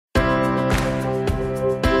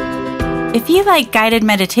If you like guided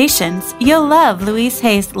meditations, you'll love Louise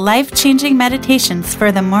Hay's life-changing meditations for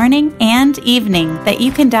the morning and evening that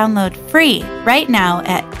you can download free right now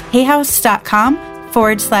at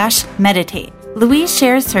hayhouse.com/meditate. Louise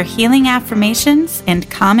shares her healing affirmations and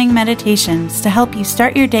calming meditations to help you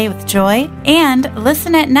start your day with joy and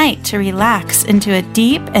listen at night to relax into a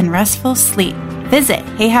deep and restful sleep. Visit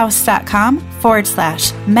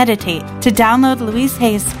hayhouse.com/meditate to download Louise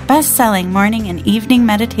Hay's best-selling morning and evening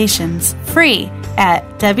meditations free at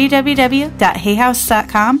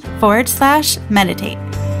www.hayhouse.com/meditate.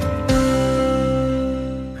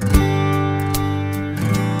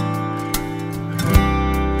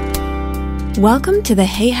 Welcome to the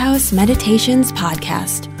Hay House Meditations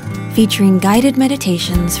podcast, featuring guided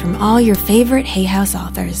meditations from all your favorite Hay House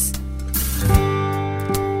authors.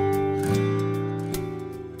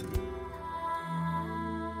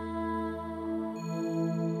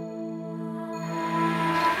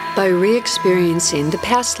 By re-experiencing the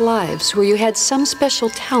past lives where you had some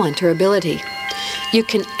special talent or ability, you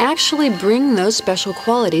can actually bring those special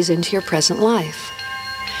qualities into your present life.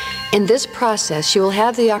 In this process, you will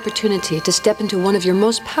have the opportunity to step into one of your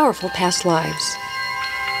most powerful past lives.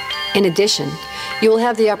 In addition, you will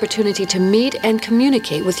have the opportunity to meet and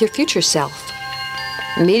communicate with your future self.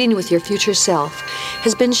 Meeting with your future self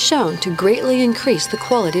has been shown to greatly increase the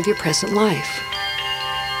quality of your present life.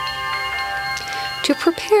 To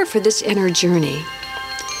prepare for this inner journey,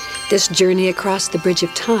 this journey across the bridge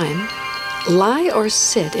of time, lie or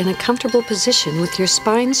sit in a comfortable position with your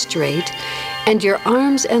spine straight and your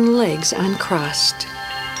arms and legs uncrossed.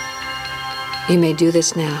 You may do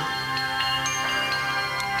this now.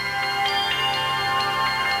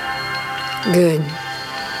 Good.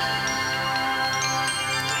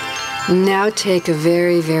 Now take a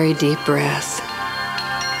very, very deep breath.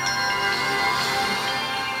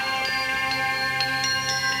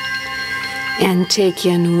 And take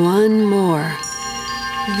in one more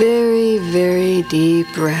very, very deep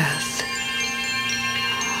breath.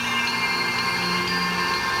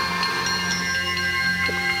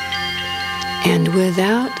 And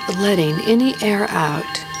without letting any air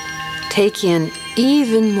out, take in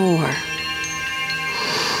even more.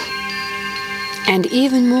 And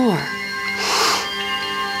even more.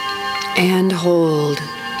 And hold.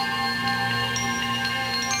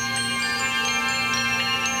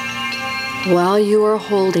 While you are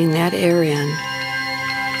holding that air in,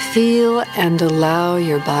 feel and allow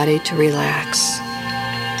your body to relax.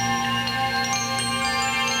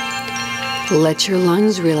 Let your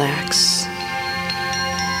lungs relax.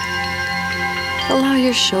 Allow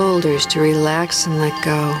your shoulders to relax and let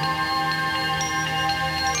go.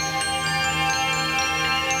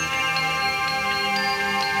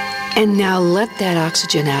 And now let that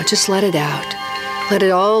oxygen out. Just let it out. Let it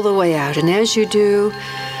all the way out. And as you do,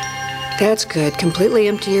 that's good. Completely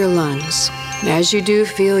empty your lungs. As you do,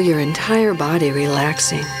 feel your entire body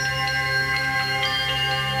relaxing.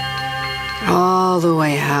 All the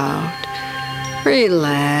way out.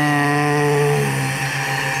 Relax.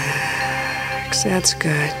 That's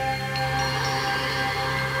good.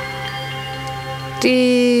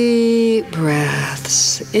 Deep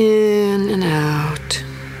breaths in and out.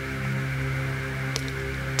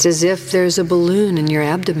 It's as if there's a balloon in your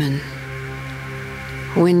abdomen.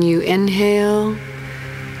 When you inhale,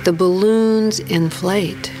 the balloons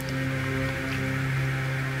inflate.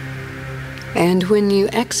 And when you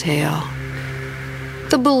exhale,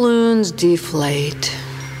 the balloons deflate.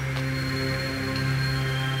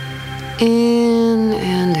 In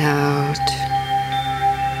and out.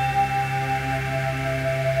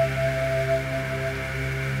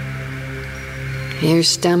 Your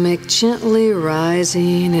stomach gently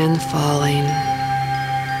rising and falling.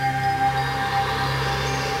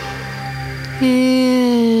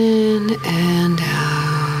 In and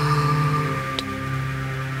out.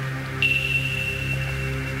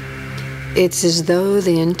 It's as though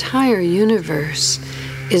the entire universe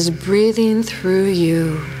is breathing through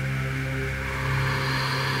you.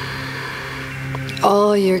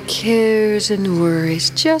 All your cares and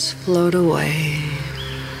worries just float away.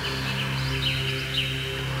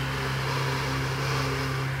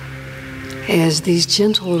 As these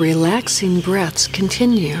gentle, relaxing breaths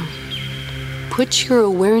continue, put your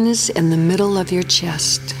awareness in the middle of your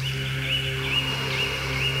chest.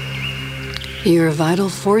 Your vital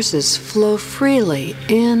forces flow freely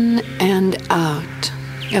in and out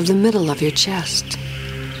of the middle of your chest.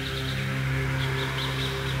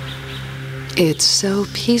 It's so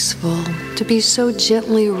peaceful to be so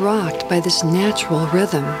gently rocked by this natural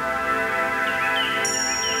rhythm.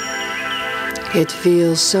 It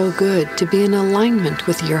feels so good to be in alignment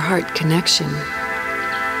with your heart connection.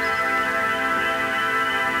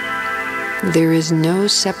 There is no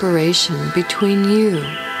separation between you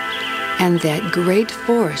and that great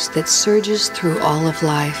force that surges through all of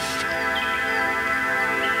life.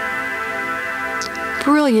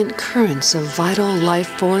 Brilliant currents of vital life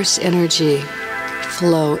force energy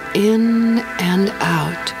flow in and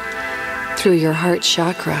out through your heart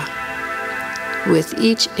chakra with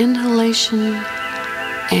each inhalation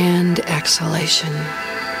and exhalation.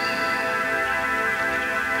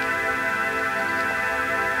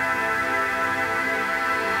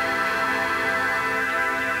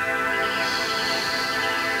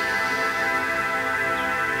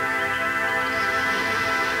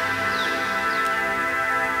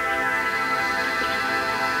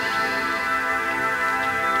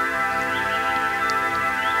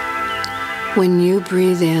 When you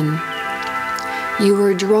breathe in, you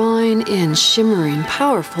are drawing in shimmering,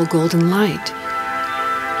 powerful golden light.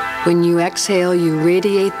 When you exhale, you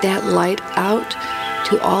radiate that light out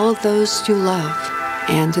to all of those you love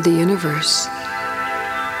and to the universe.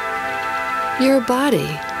 Your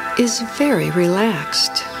body is very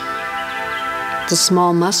relaxed. The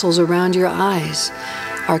small muscles around your eyes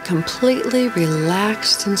are completely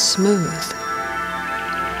relaxed and smooth.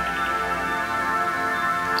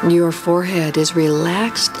 Your forehead is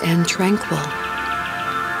relaxed and tranquil.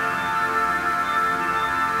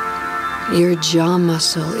 Your jaw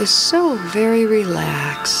muscle is so very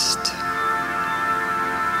relaxed.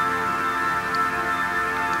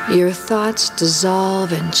 Your thoughts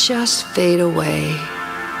dissolve and just fade away.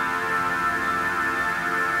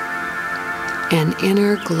 An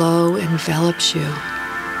inner glow envelops you.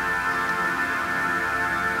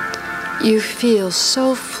 You feel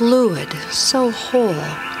so fluid, so whole.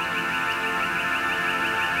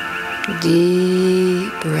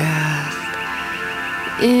 Deep breath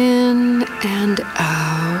in and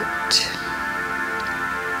out.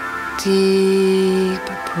 Deep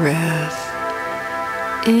breath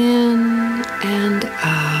in and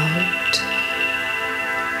out.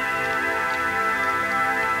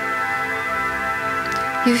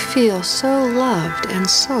 You feel so loved and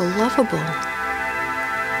so lovable.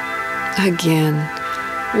 Again,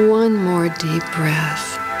 one more deep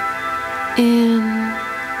breath in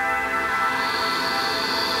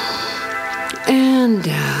and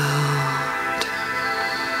out.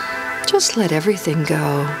 Just let everything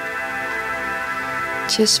go.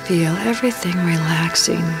 Just feel everything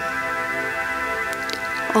relaxing.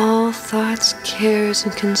 All thoughts, cares,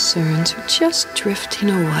 and concerns are just drifting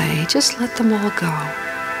away. Just let them all go.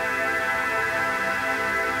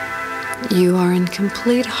 You are in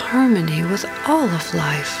complete harmony with all of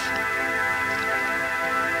life.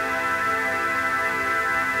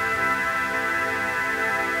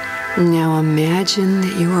 Now imagine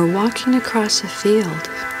that you are walking across a field.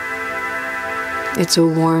 It's a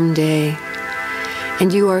warm day,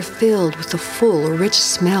 and you are filled with the full, rich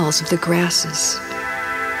smells of the grasses.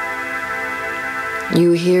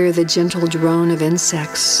 You hear the gentle drone of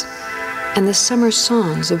insects and the summer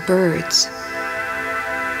songs of birds.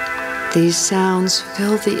 These sounds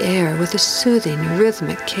fill the air with a soothing,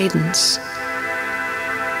 rhythmic cadence.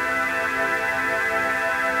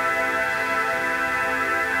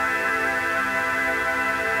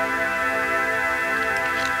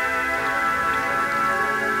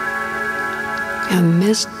 A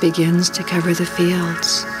mist begins to cover the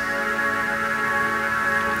fields,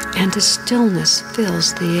 and a stillness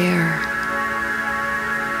fills the air.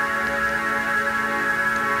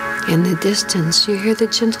 In the distance, you hear the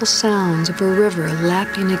gentle sounds of a river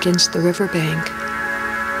lapping against the riverbank.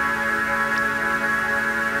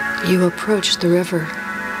 You approach the river.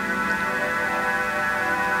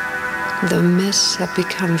 The mists have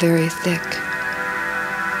become very thick.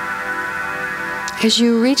 As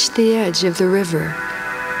you reach the edge of the river,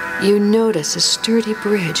 you notice a sturdy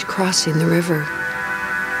bridge crossing the river.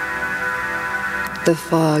 The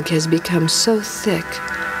fog has become so thick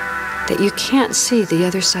that you can't see the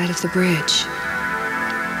other side of the bridge.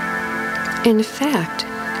 In fact,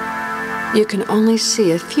 you can only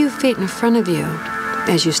see a few feet in front of you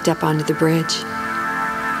as you step onto the bridge.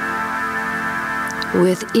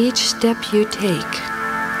 With each step you take,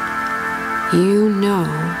 you know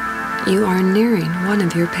you are nearing one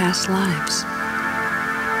of your past lives.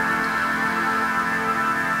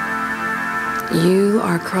 You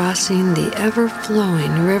are crossing the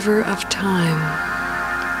ever-flowing river of time.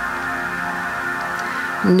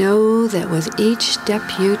 Know that with each step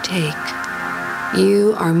you take,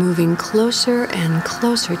 you are moving closer and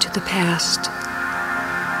closer to the past.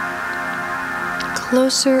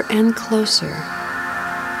 Closer and closer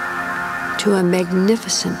to a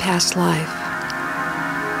magnificent past life.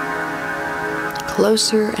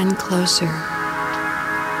 Closer and closer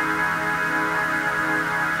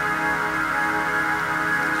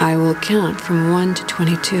I will count from 1 to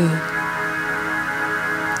 22.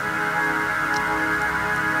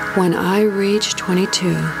 When I reach 22,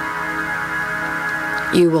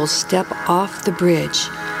 you will step off the bridge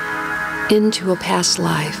into a past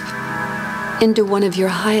life, into one of your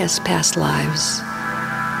highest past lives.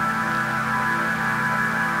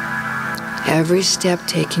 Every step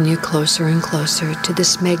taking you closer and closer to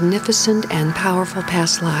this magnificent and powerful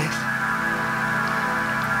past life.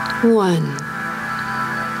 1,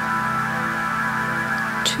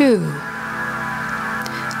 2.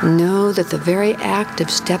 Know that the very act of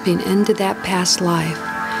stepping into that past life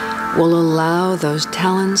will allow those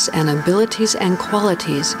talents and abilities and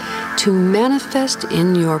qualities to manifest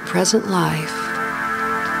in your present life.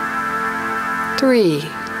 3,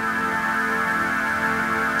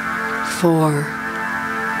 4.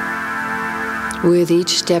 With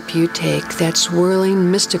each step you take, that swirling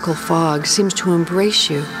mystical fog seems to embrace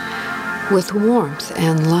you with warmth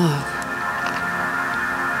and love.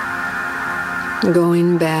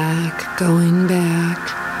 Going back, going back,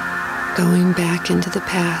 going back into the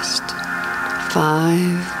past.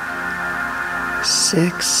 5,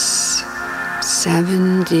 6,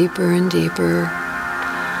 7, deeper and deeper.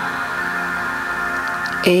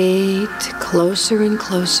 8, closer and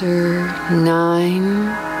closer.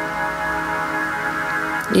 9.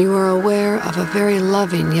 You are aware of a very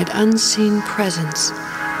loving yet unseen presence,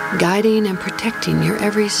 guiding and protecting your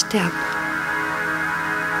every step.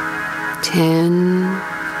 10,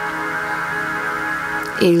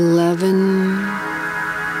 11,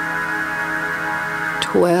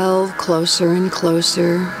 12, closer and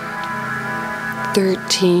closer.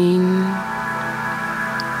 13,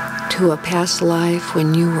 to a past life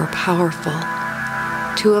when you were powerful,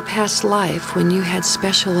 to a past life when you had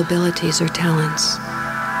special abilities or talents.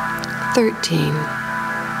 13,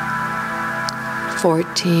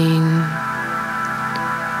 14,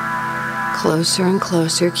 closer and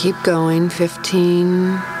closer, keep going.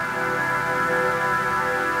 15,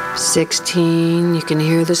 16, you can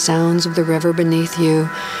hear the sounds of the river beneath you,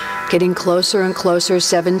 getting closer and closer.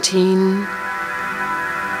 17,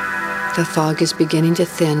 the fog is beginning to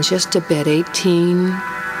thin just a bit. 18,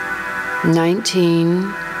 19,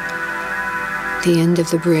 the end of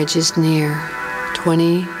the bridge is near.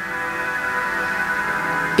 20,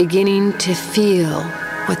 beginning to feel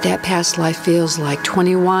what that past life feels like.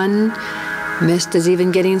 21, mist is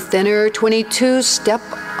even getting thinner. 22, step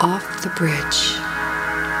off the bridge.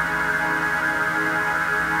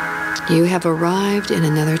 You have arrived in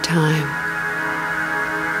another time.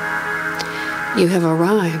 You have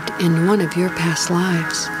arrived in one of your past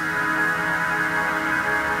lives.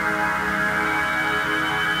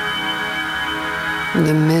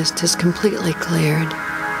 The mist has completely cleared.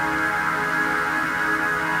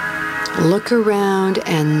 Look around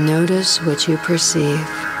and notice what you perceive.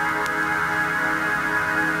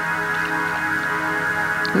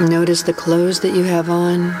 Notice the clothes that you have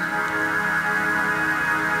on.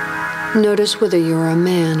 Notice whether you're a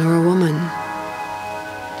man or a woman.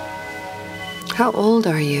 How old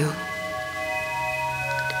are you?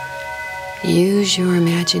 Use your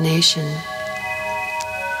imagination.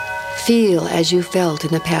 Feel as you felt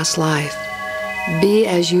in a past life. Be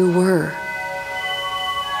as you were.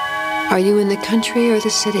 Are you in the country or the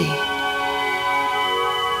city?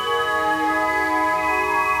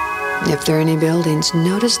 If there are any buildings,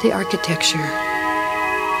 notice the architecture.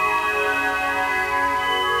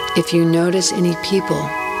 If you notice any people,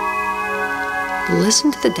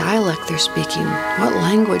 listen to the dialect they're speaking. What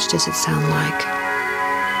language does it sound like?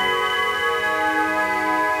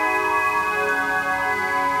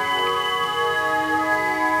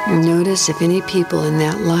 Notice if any people in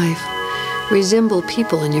that life resemble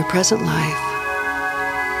people in your present life.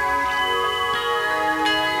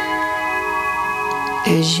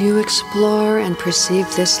 As you explore and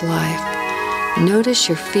perceive this life, notice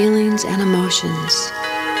your feelings and emotions.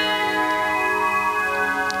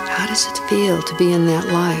 How does it feel to be in that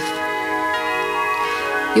life?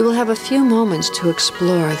 You will have a few moments to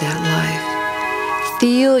explore that life.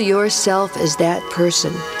 Feel yourself as that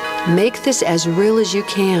person. Make this as real as you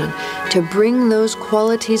can to bring those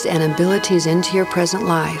qualities and abilities into your present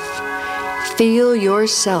life. Feel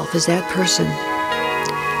yourself as that person.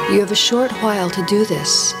 You have a short while to do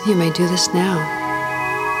this. You may do this now.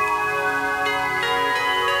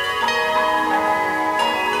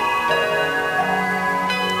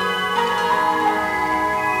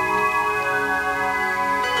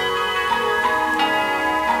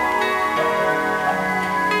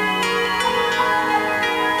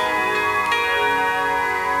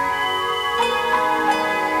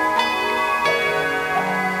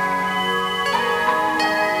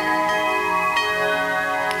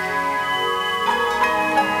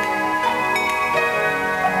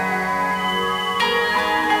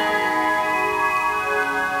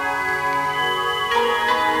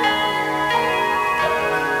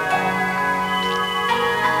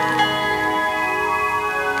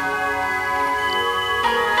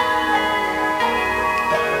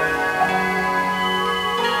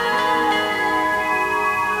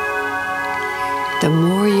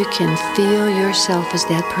 can feel yourself as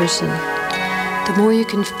that person, the more you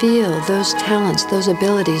can feel those talents, those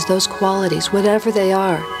abilities, those qualities, whatever they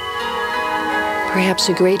are. Perhaps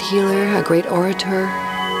a great healer, a great orator,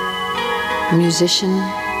 a musician,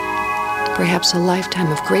 perhaps a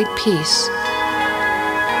lifetime of great peace.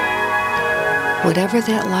 Whatever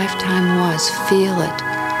that lifetime was, feel it.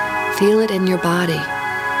 Feel it in your body.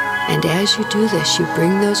 And as you do this, you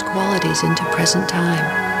bring those qualities into present time.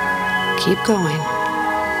 Keep going.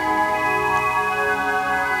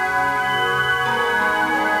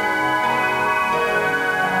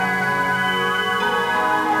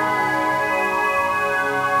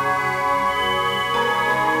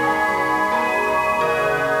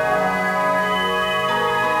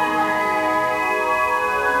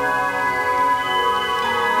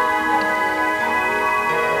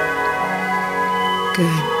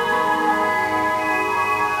 Good.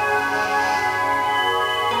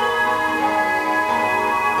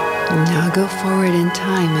 Now go forward in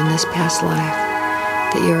time in this past life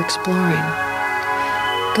that you're exploring.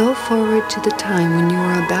 Go forward to the time when you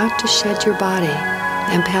are about to shed your body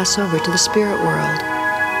and pass over to the spirit world.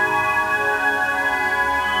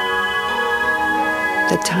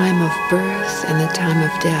 The time of birth and the time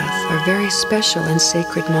of death are very special and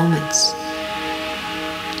sacred moments,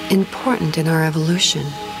 important in our evolution.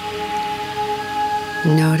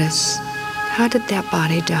 Notice, how did that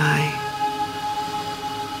body die?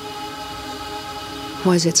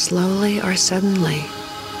 Was it slowly or suddenly?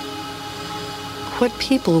 What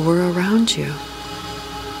people were around you?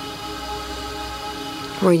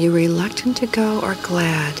 Were you reluctant to go or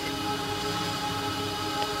glad?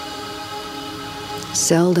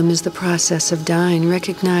 Seldom is the process of dying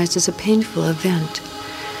recognized as a painful event.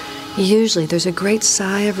 Usually there's a great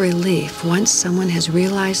sigh of relief once someone has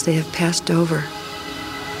realized they have passed over.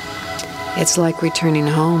 It's like returning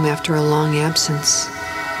home after a long absence.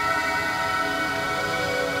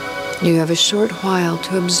 You have a short while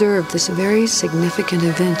to observe this very significant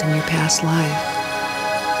event in your past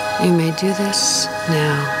life. You may do this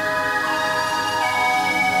now.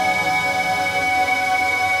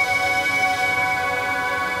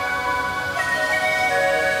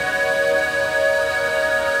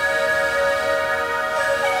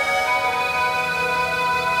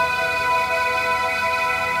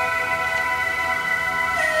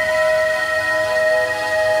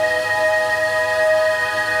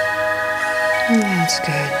 That's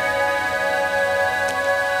good.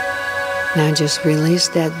 Now just release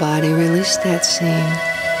that body, release that scene,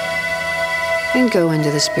 and go into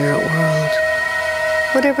the spirit world,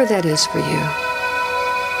 whatever that is for you.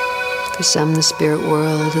 For some, the spirit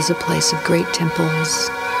world is a place of great temples.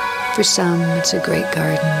 For some, it's a great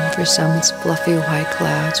garden. For some, it's fluffy white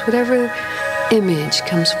clouds. Whatever image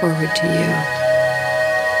comes forward to you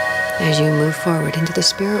as you move forward into the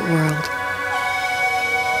spirit world.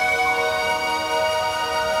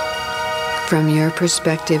 From your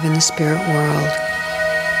perspective in the spirit world,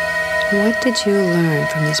 what did you learn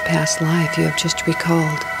from this past life you have just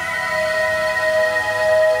recalled?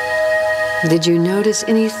 Did you notice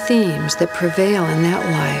any themes that prevail in that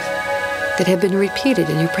life that have been repeated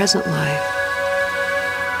in your present life?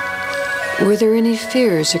 Were there any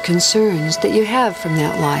fears or concerns that you have from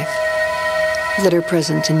that life that are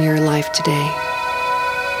present in your life today?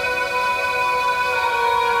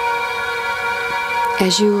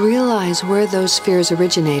 As you realize where those fears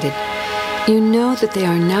originated, you know that they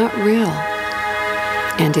are not real,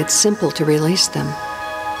 and it's simple to release them.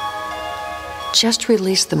 Just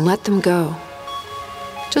release them, let them go.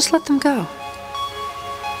 Just let them go.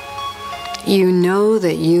 You know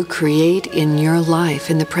that you create in your life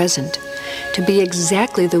in the present to be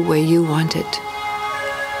exactly the way you want it.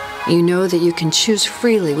 You know that you can choose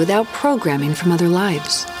freely without programming from other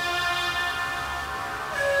lives.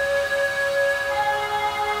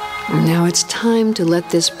 Now it's time to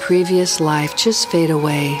let this previous life just fade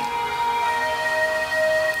away.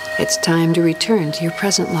 It's time to return to your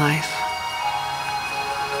present life.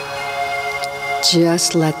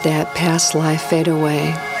 Just let that past life fade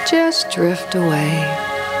away. Just drift away.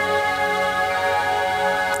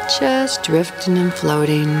 Just drifting and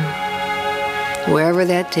floating. Wherever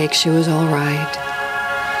that takes you is all right.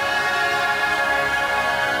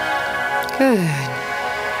 Good.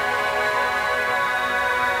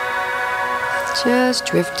 Just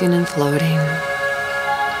drifting and floating.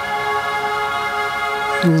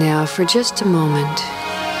 Now, for just a moment,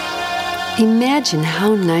 imagine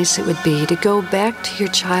how nice it would be to go back to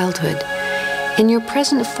your childhood in your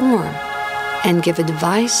present form and give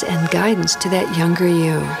advice and guidance to that younger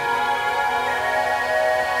you.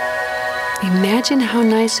 Imagine how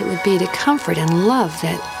nice it would be to comfort and love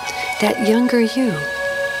that younger you.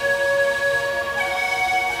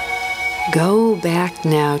 Go back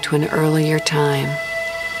now to an earlier time,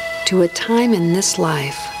 to a time in this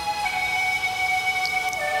life.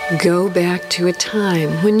 Go back to a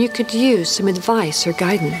time when you could use some advice or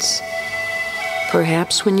guidance,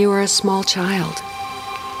 perhaps when you were a small child.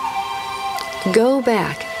 Go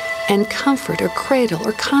back and comfort or cradle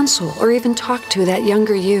or console or even talk to that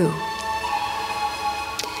younger you.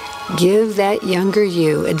 Give that younger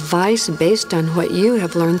you advice based on what you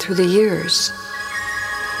have learned through the years.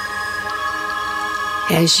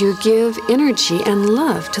 As you give energy and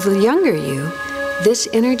love to the younger you, this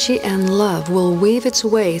energy and love will weave its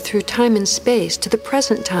way through time and space to the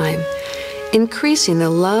present time, increasing the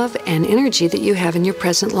love and energy that you have in your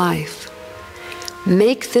present life.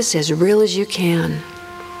 Make this as real as you can.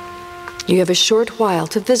 You have a short while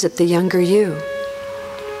to visit the younger you.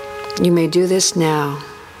 You may do this now.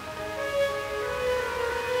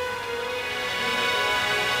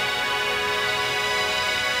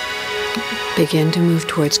 Begin to move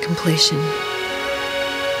towards completion.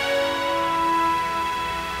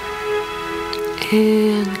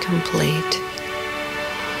 And complete.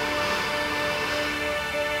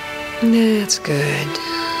 That's good.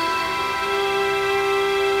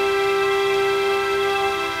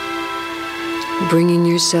 Bringing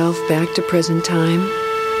yourself back to present time.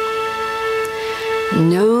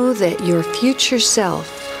 Know that your future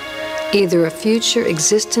self, either a future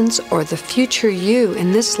existence or the future you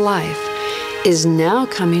in this life, is now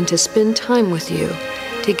coming to spend time with you,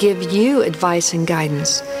 to give you advice and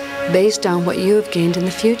guidance based on what you have gained in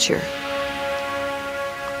the future.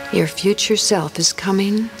 Your future self is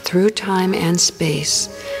coming through time and space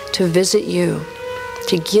to visit you,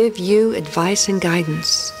 to give you advice and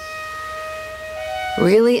guidance.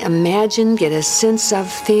 Really imagine, get a sense of,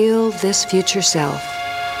 feel this future self.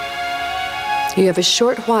 You have a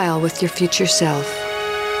short while with your future self.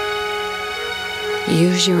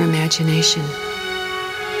 Use your imagination.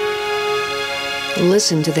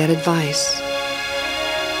 Listen to that advice.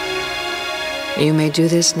 You may do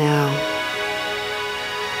this now.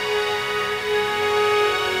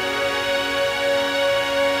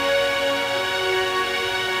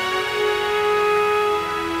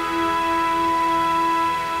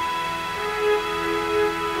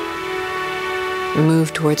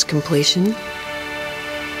 Move towards completion.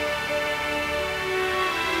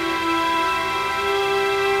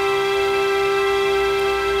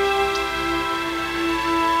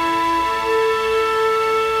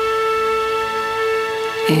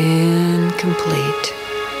 And complete.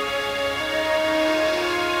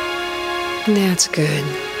 That's good.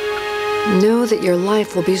 Know that your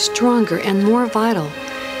life will be stronger and more vital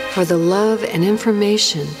for the love and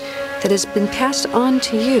information that has been passed on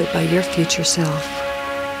to you by your future self.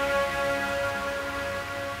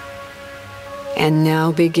 And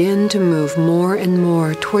now begin to move more and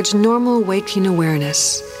more towards normal waking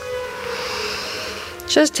awareness.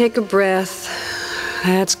 Just take a breath.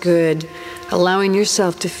 That's good. Allowing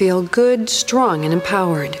yourself to feel good, strong, and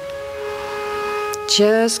empowered.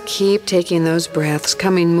 Just keep taking those breaths,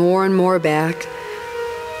 coming more and more back.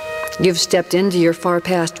 You've stepped into your far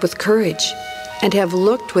past with courage and have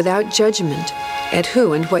looked without judgment at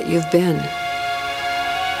who and what you've been.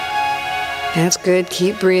 That's good.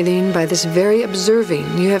 Keep breathing. By this very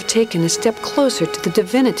observing, you have taken a step closer to the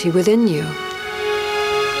divinity within you.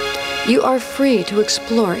 You are free to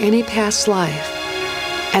explore any past life,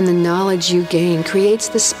 and the knowledge you gain creates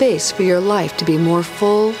the space for your life to be more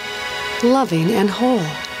full, loving, and whole.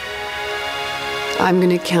 I'm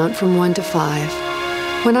going to count from 1 to 5.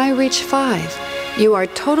 When I reach 5, you are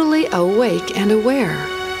totally awake and aware.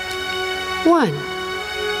 1.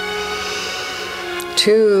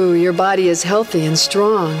 2. Your body is healthy and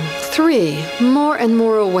strong. 3. More and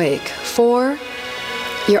more awake. 4.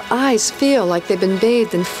 Your eyes feel like they've been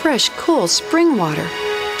bathed in fresh, cool spring water.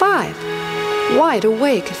 5. Wide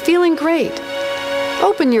awake, feeling great.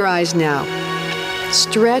 Open your eyes now.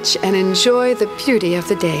 Stretch and enjoy the beauty of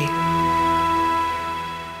the day.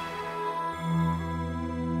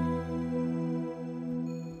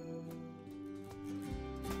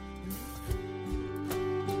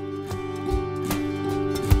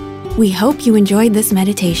 We hope you enjoyed this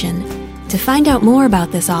meditation. To find out more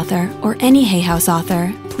about this author or any Hay House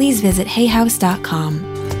author, please visit hayhouse.com.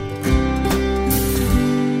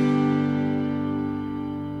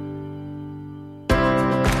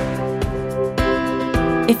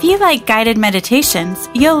 If you like guided meditations,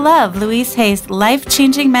 you'll love Louise Hay's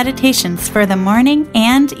life-changing meditations for the morning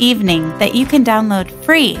and evening that you can download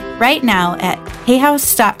free right now at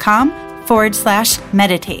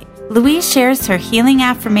hayhouse.com/meditate. Louise shares her healing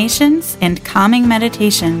affirmations and calming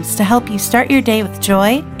meditations to help you start your day with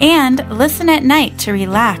joy and listen at night to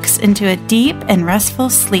relax into a deep and restful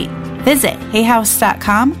sleep. Visit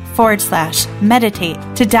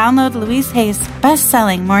hayhouse.com/meditate to download Louise Hay's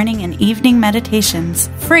best-selling morning and evening meditations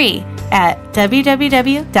free at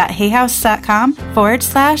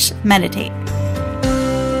www.hayhouse.com/meditate.